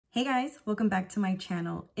Hey guys, welcome back to my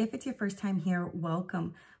channel. If it's your first time here,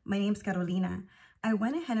 welcome. My name's Carolina. I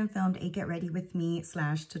went ahead and filmed a get ready with me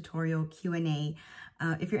 / tutorial Q&A.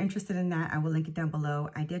 If you're interested in that, I will link it down below.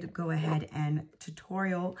 I did go ahead and in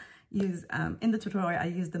the tutorial, I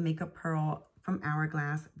used the makeup pearl from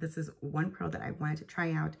Hourglass. This is one pearl that I wanted to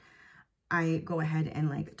try out. I go ahead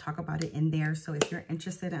and talk about it in there. So if you're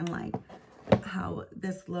interested in how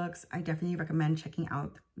this looks, I definitely recommend checking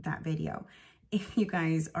out that video. If you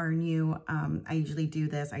guys are new, I usually do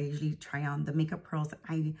this. I usually try on the makeup pearls that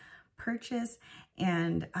I purchase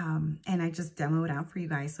and I just demo it out for you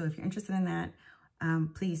guys. So if you're interested in that,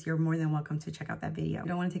 please, you're more than welcome to check out that video. I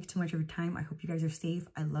don't want to take too much of your time. I hope you guys are safe.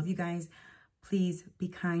 I love you guys. Please be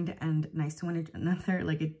kind and nice to one another.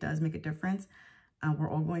 It does make a difference. We're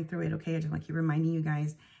all going through it, okay? I just want to keep reminding you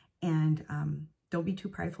guys. And don't be too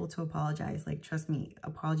prideful to apologize. Trust me,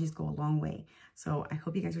 apologies go a long way. So I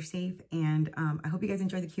hope you guys are safe, and I hope you guys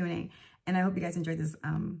enjoy the Q&A, and I hope you guys enjoy this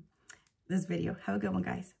this video. Have a good one,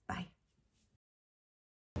 guys. Bye.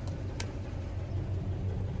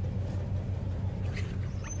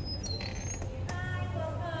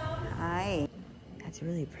 Hi. That's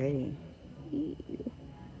really pretty.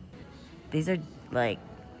 These are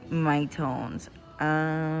my tones.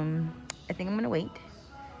 I think I'm gonna wait.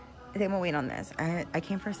 I think I'm gonna wait on this. I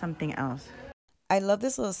came for something else. I love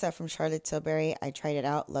this little set from Charlotte Tilbury. I tried it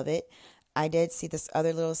out, love it. I did see this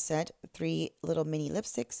other little set, 3 little mini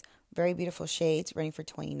lipsticks, very beautiful shades, running for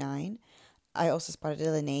 $29. I also spotted a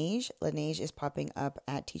Laneige. Laneige is popping up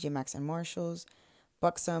at TJMaxx and Marshalls.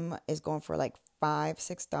 Buxom is going for $5,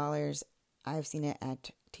 $6. I've seen it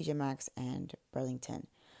at TJMaxx and Burlington.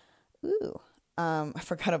 Ooh, I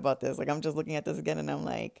forgot about this. I'm just looking at this again, and I'm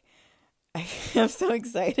I'm so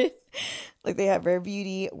excited. They have Rare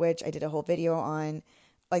Beauty, which I did a whole video on.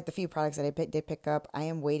 The few products that I did pick up, I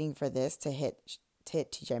am waiting for this to hit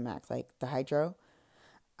TJMaxx, the Hydro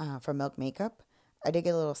from Milk Makeup. I did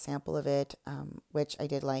get a little sample of it, which I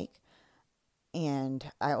did like. And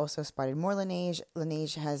I also spotted more Laneige.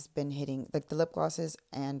 Laneige has been hitting, the lip glosses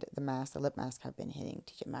and the lip mask have been hitting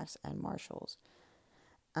TJMaxx and Marshalls.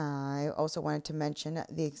 I also wanted to mention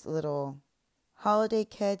these little holiday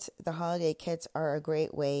kits. The holiday kits are a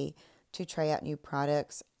great way to try out new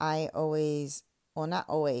products. I used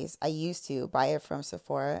to buy it from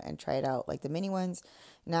Sephora and try it out, the mini ones.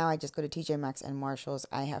 Now I just go to TJMaxx and Marshalls.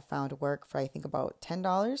 I have found work for I think about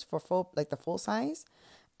 $10 for the full size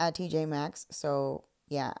at TJMaxx. So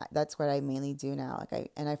yeah, that's what I mainly do now.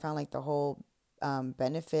 I found the whole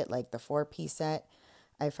benefit, the 4-piece set.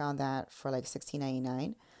 I found that for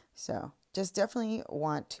 $16.99. So just definitely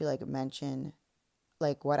want to mention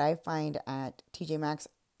what I find at TJMaxx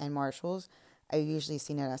and Marshalls. I usually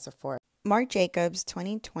seen it at Sephora. Marc Jacobs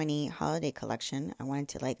 2020 holiday collection. I wanted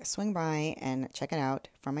to swing by and check it out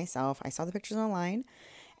for myself. I saw the pictures online,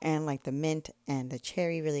 and the mint and the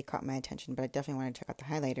cherry really caught my attention, but I definitely want to check out the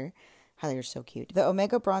highlighter. Highlighter's so cute. The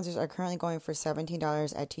Omega bronzers are currently going for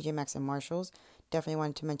 $17 at TJMaxx and Marshalls. Definitely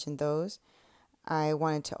wanted to mention those. I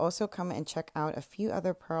wanted to also come and check out a few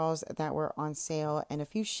other pearls that were on sale and a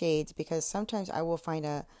few shades, because sometimes I will find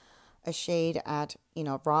a shade at,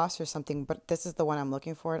 Ross or something, but this is the one I'm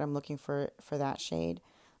looking for. I'm looking for that shade,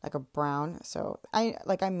 a brown. So I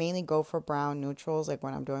mainly go for brown neutrals,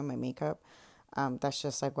 when I'm doing my makeup. That's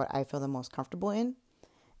just what I feel the most comfortable in,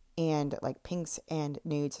 and pinks and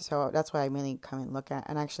nudes. So that's what I mainly come and look at.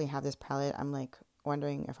 And I actually have this palette. I'm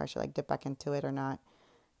wondering if I should dip back into it or not.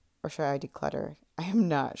 Or should I declutter? I am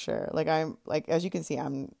not sure. As you can see,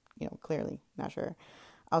 I'm, clearly not sure.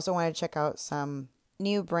 I also wanted to check out some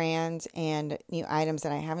new brands and new items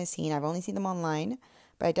that I haven't seen. I've only seen them online,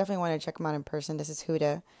 but I definitely want to check them out in person. This is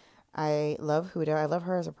Huda. I love Huda. I love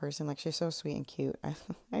her as a person. She's so sweet and cute.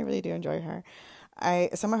 I really do enjoy her.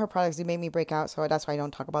 Some of her products do make me break out, so that's why I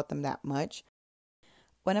don't talk about them that much.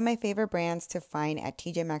 One of my favorite brands to find at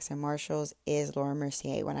TJMaxx and Marshalls is Laura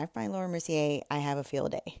Mercier. When I find Laura Mercier, I have a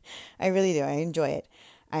field day. I really do. I enjoy it.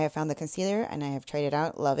 I have found the concealer, and I have tried it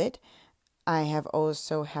out. Love it. I have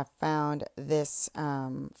also found this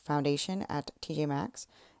foundation at TJMaxx.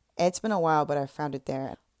 It's been a while, but I found it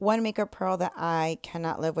there. One makeup pearl that I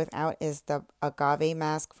cannot live without is the Agave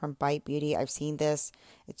mask from Bite Beauty. I've seen this.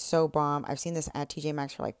 It's so bomb. I've seen this at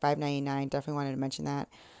TJMaxx for $5.99. Definitely wanted to mention that.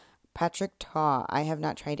 Patrick Ta. I have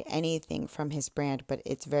not tried anything from his brand, but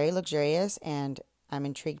it's very luxurious, and I'm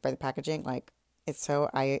intrigued by the packaging. It's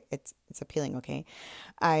appealing. Okay,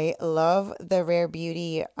 I love the Rare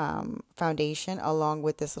Beauty foundation along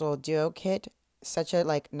with this little duo kit. such a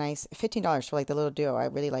like nice $15 for like the little duo. I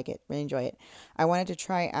really like it, really enjoy it. I wanted to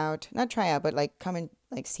try out, not try out, but like come and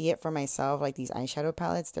like see it for myself. Like these eyeshadow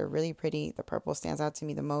palettes, they're really pretty. The purple stands out to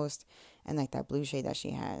me the most, and like that blue shade that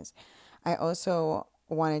she has. I also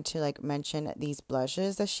wanted to like mention these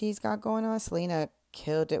blushes that she's got going on. Selena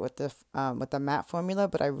killed it with the matte formula,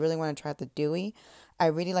 but I really want to try out the dewy. I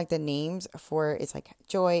really like the names for it's like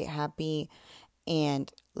Joy, Happy,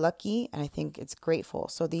 and Lucky, and I think it's Grateful.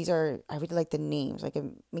 So these are, I really like the names. Like it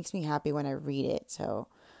makes me happy when I read it. So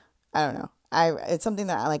I don't know. It's something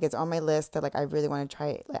that I like. It's on my list that like I really want to try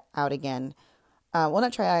it out again. Well,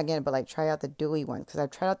 not try it out again, but like try out the dewy one because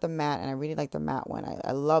I've tried out the matte and I really like the matte one.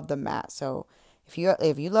 I love the matte. So if you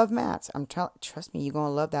love mattes, trust me, you're gonna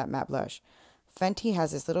love that matte blush. Fenty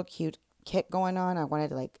has this little cute kit going on. I wanted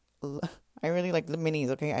to like, I really like the minis.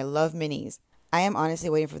 Okay, I love minis. I am honestly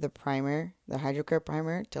waiting for the primer, the Hydro Curl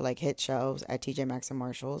primer, to like hit shelves at TJ Maxx and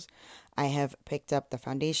Marshalls. I have picked up the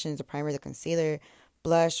foundations, the primer, the concealer,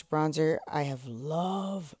 blush, bronzer. I have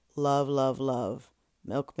love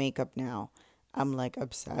Milk makeup now. I'm like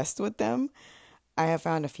obsessed with them. I have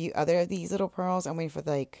found a few other of these little pearls. I'm waiting for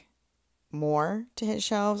like more to hit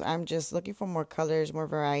shelves. I'm just looking for more colors, more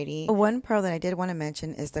variety. One pearl that I did want to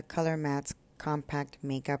mention is the Color Mattes Compact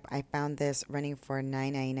Makeup. I found this running for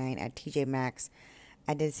 $9.99 at TJ Maxx.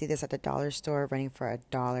 I did see this at the dollar store running for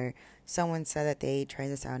 $1. Someone said that they tried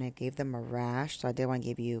this out and it gave them a rash, so I did want to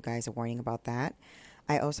give you guys a warning about that.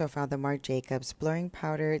 I also found the Marc Jacobs Blurring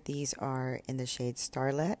Powder. These are in the shade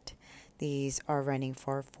Starlet. These are running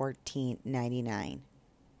for $14.99.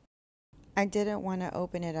 I didn't want to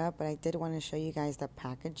open it up, but I did want to show you guys the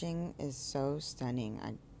packaging is so stunning.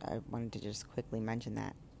 I wanted to just quickly mention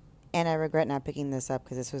that. And I regret not picking this up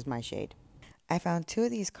because this was my shade. I found two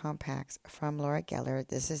of these compacts from Laura Geller.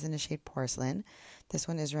 This is in the shade Porcelain. This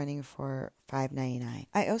one is running for $5.99.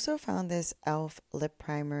 I also found this e.l.f. lip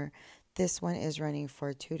primer. This one is running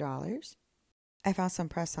for $2. I found some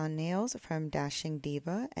press-on nails from Dashing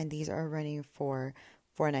Diva, and these are running for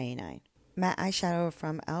 $4.99. Matte eyeshadow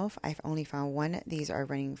from e.l.f. I've only found one. These are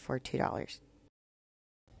running for $2.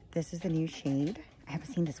 This is the new shade. I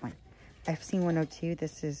haven't seen this one. I've seen 102.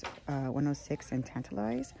 This is 106 and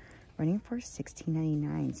Tantalize, running for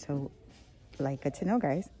 $16.99. So, like, good to know,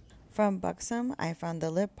 guys. From Buxom, I found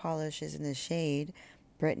the lip polishes in the shade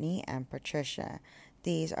Brittany and Patricia.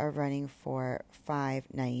 These are running for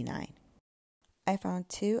 $5.99. I found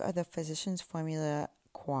two of the Physicians Formula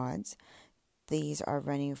quads. These are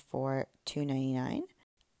running for $2.99.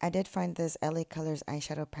 I did find this LA Colors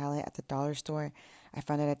eyeshadow palette at the dollar store. I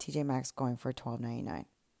found it at TJ Maxx going for $12.99.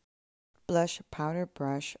 Blush powder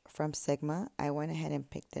brush from Sigma. I went ahead and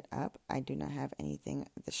picked it up. I do not have anything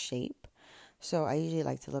the shape, so I usually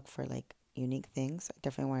like to look for like unique things. I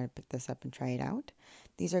definitely wanted to pick this up and try it out.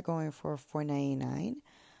 These are going for $4.99,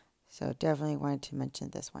 so definitely wanted to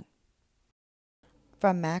mention this one.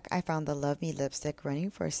 From MAC, I found the Love Me lipstick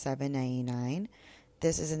running for $7.99.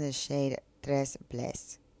 This is in the shade Tres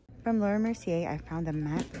Bless. From Laura Mercier, I found the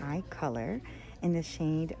matte eye color in the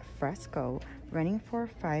shade Fresco, running for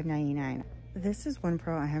 $5.99. This is one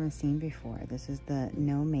pearl I haven't seen before. This is the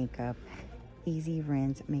No Makeup Easy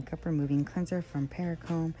Rinse Makeup Removing Cleanser from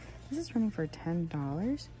Perricone. This is running for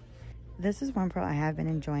 $10. This is one pearl I have been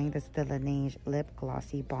enjoying. This is the Laneige Lip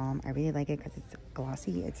Glossy Balm. I really like it because it's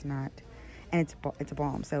glossy. It's not, and it's a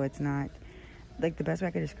balm, so it's not, like the best way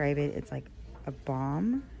I could describe it, it's like a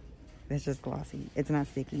balm. It's just glossy. It's not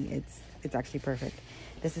sticky. It's actually perfect.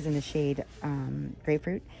 This is in the shade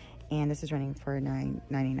Grapefruit, and this is running for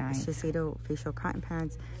 $9.99. Shiseido facial cotton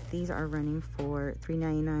pads. These are running for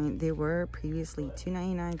 $3.99. They were previously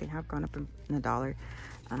 $2.99. They have gone up in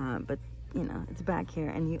 $1, but you know it's back here.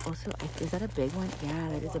 And you also, is that a big one? Yeah,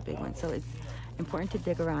 that is a big one. So it's important to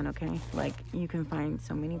dig around. Okay, like you can find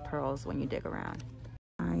so many pearls when you dig around.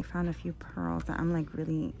 I found a few pearls that I'm like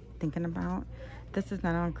really thinking about. This is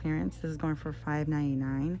not on clearance. This is going for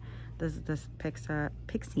 $5.99. This is this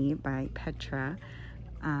Pixie by Petra.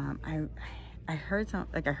 I heard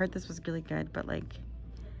this was really good, but like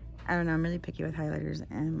I don't know. I'm really picky with highlighters,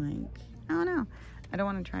 and like I don't know. I don't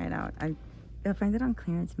want to try it out. I'll find it on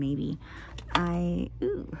clearance maybe. I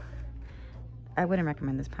wouldn't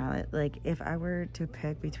recommend this palette. Like if I were to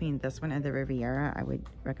pick between this one and the Riviera, I would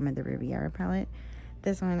recommend the Riviera palette.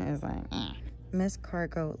 This one is like Miss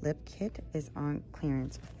Cargo Lip Kit is on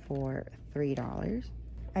clearance for $3.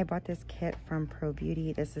 I bought this kit from Pro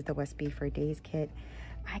Beauty. This is the West Beef for Days kit.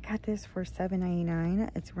 I got this for $7.99.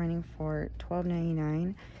 It's running for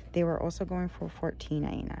 $12.99. They were also going for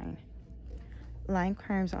 $14.99. Lime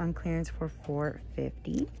Crimes on clearance for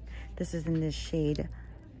 $4.50. This is in the shade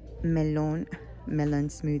Melon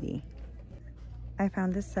Smoothie. I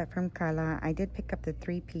found this set from Kala. I did pick up the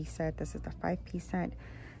 3-piece set. This is the 5-piece set.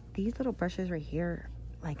 These little brushes right here,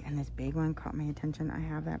 like, and this big one caught my attention. I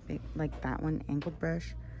have that big, like that one, angled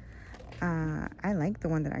brush. I like the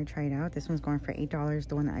one that I tried out. This one's going for $8.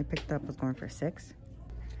 The one that I picked up was going for $6.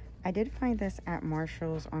 I did find this at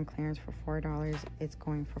Marshall's on clearance for $4. It's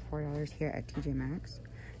going for $4 here at TJ Maxx.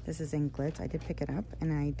 This is in glitz. I did pick it up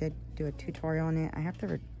and I did do a tutorial on it. I have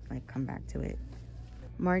to like come back to it.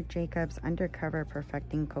 Marc Jacobs Undercover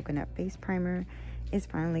Perfecting Coconut Face Primer is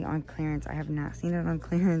finally on clearance. I have not seen it on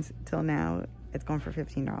clearance till now. It's going for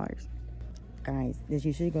 $15. Guys, this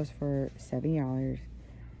usually goes for $70.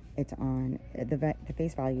 It's on, the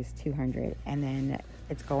face value is $200, and then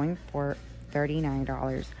it's going for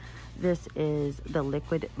 $39. This is the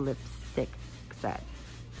liquid lipstick set.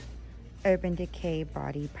 Urban Decay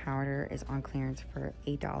Body Powder is on clearance for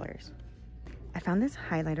 $8. I found this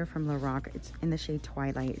highlighter from Lorac. It's in the shade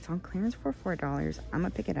Twilight. It's on clearance for $4. I'm gonna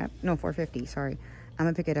pick it up. No, $4.50, sorry. I'm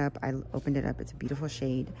gonna pick it up. I opened it up. It's a beautiful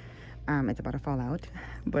shade. It's about to fall out,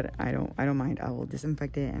 but I don't mind. I will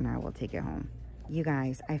disinfect it and I will take it home. You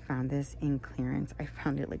guys, I found this in clearance. I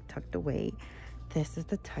found it like tucked away. This is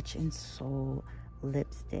the Touch and Soul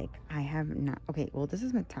lipstick. I have not, okay, well, this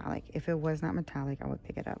is metallic. If it was not metallic, I would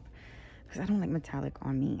pick it up, because I don't like metallic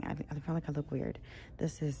on me. I feel like I look weird.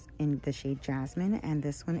 This is in the shade Jasmine, and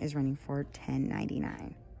this one is running for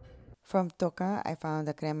 $10.99. From Toca, I found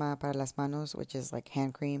the crema para las manos, which is like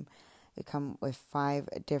hand cream. It comes with 5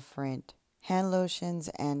 different hand lotions,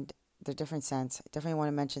 and they're different scents. Definitely want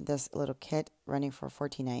to mention this little kit running for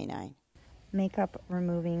 $14.99. Makeup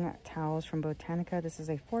removing towels from Botanica. This is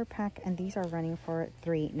a 4-pack, and these are running for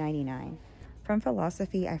 $3.99. From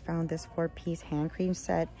Philosophy, I found this 4-piece hand cream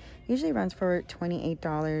set. Usually runs for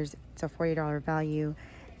 $28. It's a $40 value,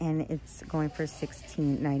 and it's going for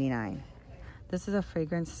 $16.99. This is a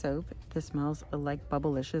fragrance soap. This smells like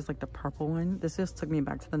Bubblicious, like the purple one. This just took me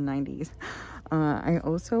back to the 90s. I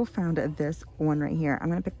also found this one right here. I'm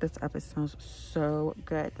gonna pick this up. It smells so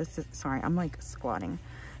good. This is, sorry, I'm like squatting.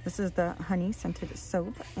 This is the honey scented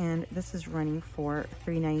soap, and this is running for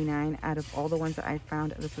 $3.99. Out of all the ones that I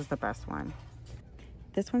found, this is the best one.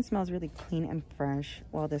 This one smells really clean and fresh,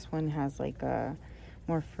 while this one has like a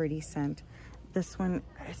more fruity scent. This one,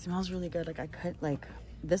 it smells really good. Like I could like,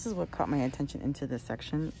 this is what caught my attention into this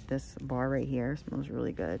section. This bar right here smells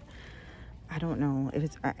really good. I don't know if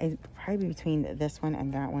it's probably between this one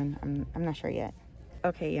and that one. I'm not sure yet.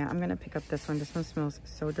 Okay, yeah, I'm gonna pick up this one. This one smells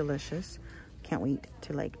so delicious. Can't wait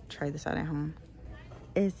to like try this out at home.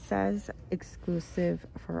 It says exclusive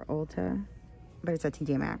for Ulta, but it's at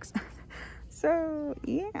TJ Maxx. So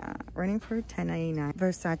yeah, running for $10.99.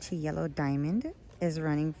 Versace Yellow Diamond is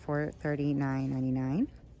running for $39.99.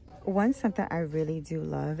 One scent that I really do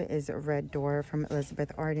love is Red Door from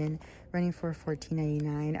Elizabeth Arden, running for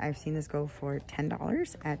 $14.99. I've seen this go for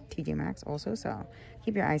 $10 at TJ Maxx also, so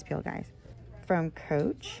keep your eyes peeled, guys. From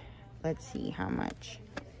Coach, let's see how much.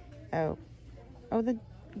 Oh, you're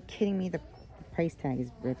kidding me, the price tag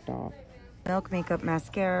is ripped off. Milk Makeup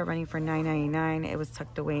Mascara running for $9.99. It was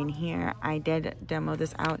tucked away in here. I did demo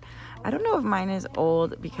this out. I don't know if mine is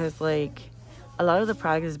old, because like a lot of the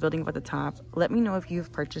product is building up at the top. Let me know if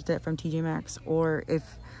you've purchased it from TJ Maxx, or if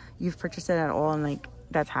you've purchased it at all and like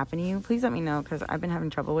that's happened to you. Please let me know, because I've been having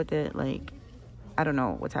trouble with it. Like, I don't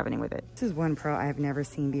know what's happening with it. This is one pro I've never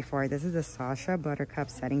seen before. This is the Sasha Buttercup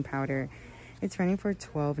Setting Powder. It's running for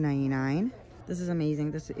 $12.99. This is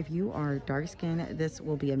amazing. This, if you are dark skinned, this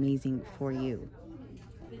will be amazing for you.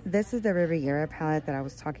 This is the Riviera palette that I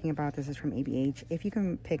was talking about. This is from ABH. If you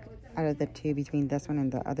can pick out of the two between this one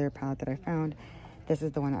and the other palette that I found, this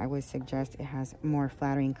is the one I would suggest. It has more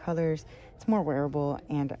flattering colors. It's more wearable,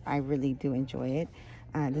 and I really do enjoy it.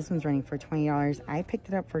 This one's running for $20. I picked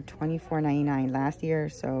it up for $24.99 last year,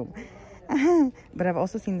 so but I've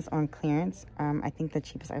also seen this on clearance. I think the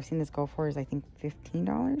cheapest I've seen this go for is I think $15,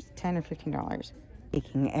 $10 or $15.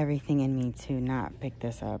 Taking everything in me to not pick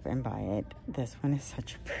this up and buy it. This one is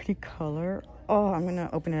such a pretty color. Oh, I'm gonna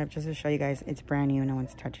open it up just to show you guys. It's brand new. No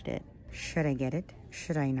one's touched it. Should I get it?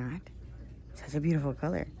 Should I not? Such a beautiful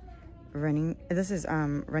color. This is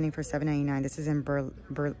running for $7.99. This is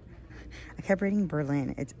in I kept reading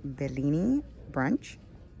Berlin. It's Bellini Brunch.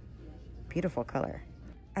 Beautiful color.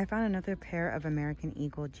 I found another pair of American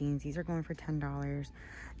Eagle jeans. These are going for $10.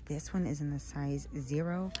 This one is in the size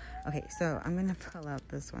 0. Okay, so I'm gonna pull out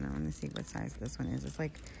this one. I want to see what size this one is. It's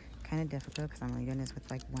like kind of difficult because I'm only doing this with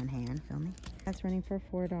like one hand. Feel me? That's running for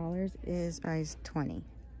 $4. Is size 20.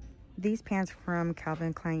 These pants from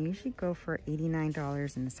Calvin Klein usually go for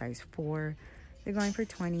 $89 in the size 4. They're going for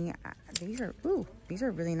 $20. These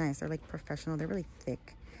are really nice. They're like professional. They're really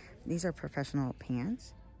thick. these are professional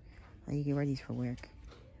pants. Like you can wear these for work.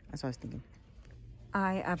 That's what I was thinking.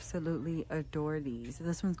 I absolutely adore these.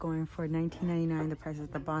 This one's going for $19.99. The price is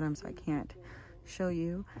at the bottom, so I can't show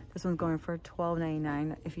you. This one's going for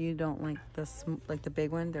 $12.99. If you don't like the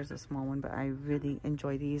big one, there's a small one, but I really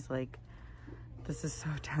enjoy these. Like, this is so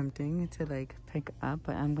tempting to like pick up,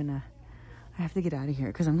 but I have to get out of here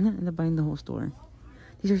because I'm gonna end up buying the whole store.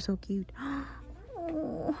 These are so cute.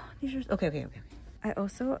 Oh, these are okay. I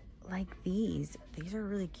also like these. These are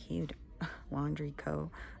really cute. Laundry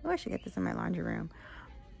Co. Oh, I should get this in my laundry room.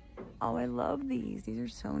 Oh, I love these. These are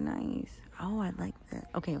so nice. Oh, I like that.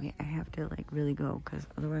 Okay. I have to like really go because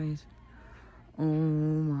otherwise, oh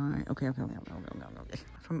my. Okay.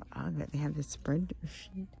 From UGG, they have this spread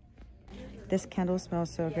sheet. This candle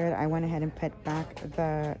smells so good. I went ahead and put back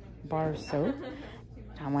the bar of soap.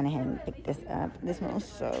 I went ahead and picked this up. This smells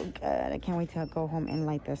so good. I can't wait to go home and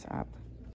light this up.